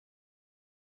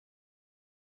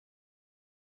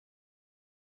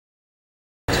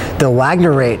The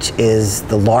Waggoner Ranch is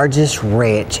the largest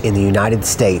ranch in the United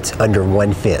States under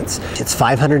one fence. It's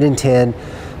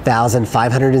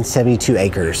 510,572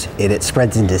 acres, and it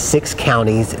spreads into 6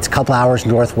 counties. It's a couple hours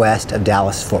northwest of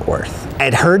Dallas-Fort Worth.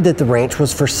 I'd heard that the ranch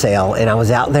was for sale, and I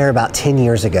was out there about 10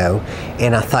 years ago,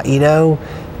 and I thought, you know,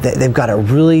 they've got a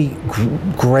really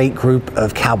great group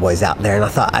of cowboys out there, and I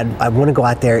thought I want to go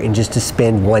out there and just to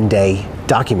spend one day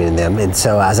documenting them. And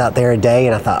so I was out there a day,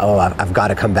 and I thought, oh, I've got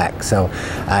to come back. So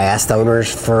I asked the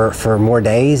owners for more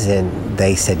days, and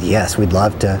they said, yes, we'd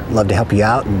love to help you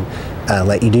out and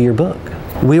let you do your book.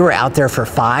 We were out there for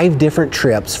 5 different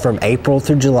trips from April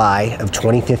through July of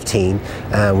 2015.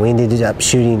 We ended up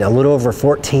shooting a little over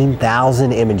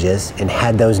 14,000 images and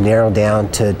had those narrowed down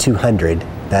to 200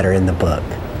 that are in the book.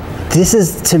 This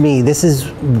is, to me, this is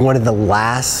one of the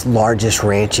last largest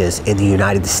ranches in the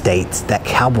United States that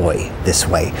cowboy this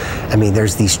way. I mean,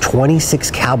 there's these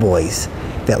 26 cowboys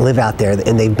that live out there,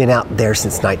 and they've been out there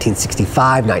since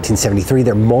 1965, 1973.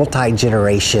 They're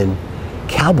multi-generation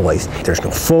cowboys. There's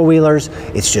no four-wheelers,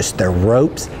 it's just their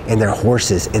ropes and their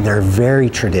horses, and they're very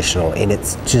traditional, and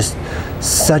it's just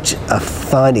such a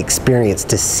fun experience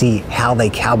to see how they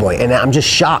cowboy. And I'm just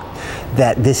shocked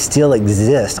that this still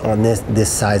exists on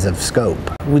this size of scope.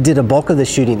 We did a bulk of the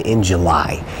shooting in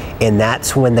July, and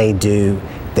that's when they do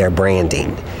their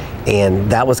branding. And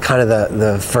that was kind of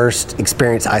the first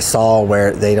experience I saw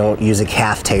where they don't use a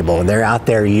calf table, and they're out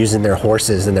there using their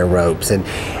horses and their ropes. And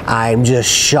I'm just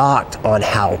shocked on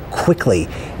how quickly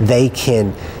they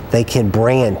can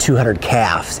brand 200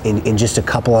 calves in just a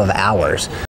couple of hours.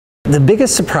 The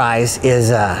biggest surprise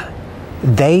is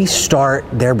they start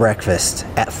their breakfast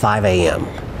at 5 a.m.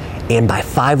 and by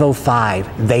 5:05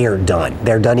 they are done.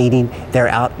 They're done eating, they're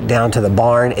out down to the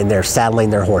barn, and they're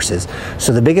saddling their horses.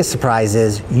 So the biggest surprise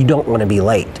is you don't want to be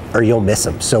late or you'll miss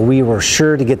them. So we were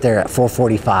sure to get there at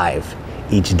 4:45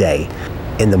 each day.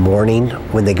 In the morning,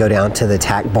 when they go down to the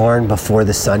tack barn before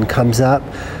the sun comes up,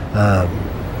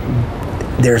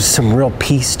 there's some real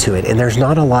peace to it, and there's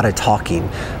not a lot of talking.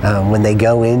 When they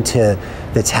go into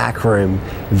the tack room,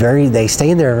 they stay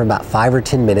in there for about 5 or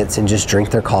 10 minutes and just drink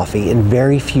their coffee, and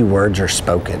very few words are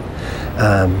spoken.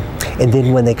 And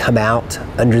then when they come out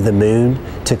under the moon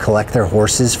to collect their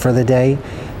horses for the day,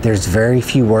 there's very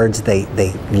few words. They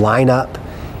line up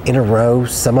in a row.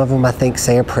 Some of them, I think,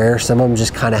 say a prayer. Some of them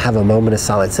just kind of have a moment of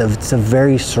silence. So it's a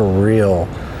very surreal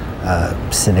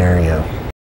scenario.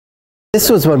 This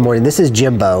was one morning. This is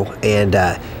Jimbo, and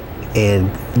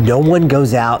no one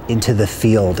goes out into the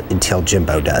field until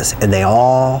Jimbo does, and they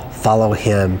all follow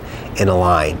him in a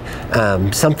line.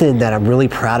 Something that I'm really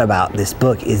proud about this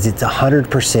book is it's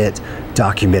 100%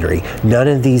 documentary. None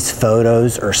of these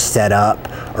photos are set up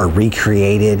or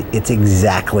recreated. It's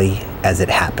exactly as it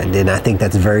happened, and I think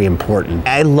that's very important.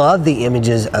 I love the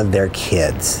images of their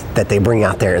kids that they bring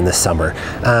out there in the summer.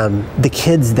 The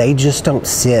kids, they just don't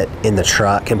sit in the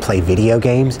truck and play video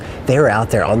games. They're out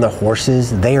there on the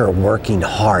horses. They are working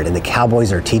hard, and the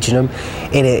cowboys are teaching them.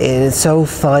 And it's so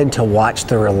fun to watch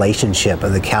the relationship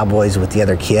of the cowboys with the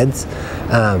other kids.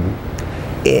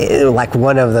 Like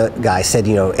one of the guys said,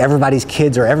 you know, everybody's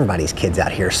kids are everybody's kids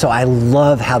out here. So I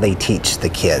love how they teach the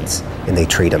kids and they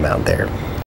treat them out there.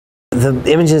 The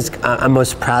images I'm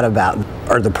most proud about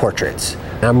are the portraits.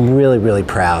 I'm really, really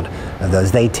proud of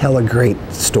those. They tell a great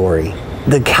story.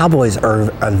 The cowboys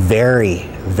are a very,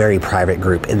 very private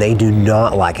group, and they do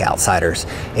not like outsiders.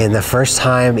 And the first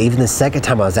time, even the second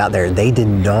time I was out there, they did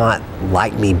not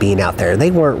like me being out there. They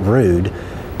weren't rude,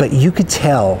 but you could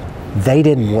tell they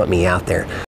didn't want me out there.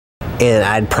 And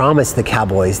I'd promised the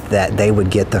cowboys that they would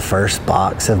get the first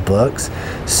box of books.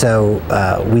 So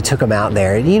we took them out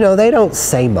there, and you know, they don't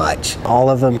say much. All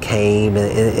of them came,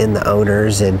 and the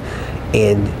owners, and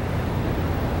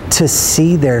to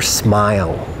see their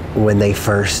smile when they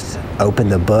first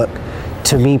opened the book,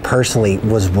 to me personally,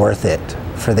 was worth it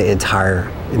for the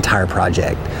entire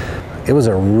project. It was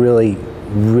a really,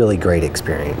 really great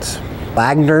experience.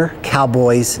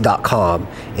 WaggonerCowboys.com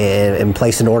and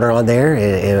place an order on there,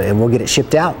 and we'll get it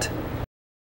shipped out.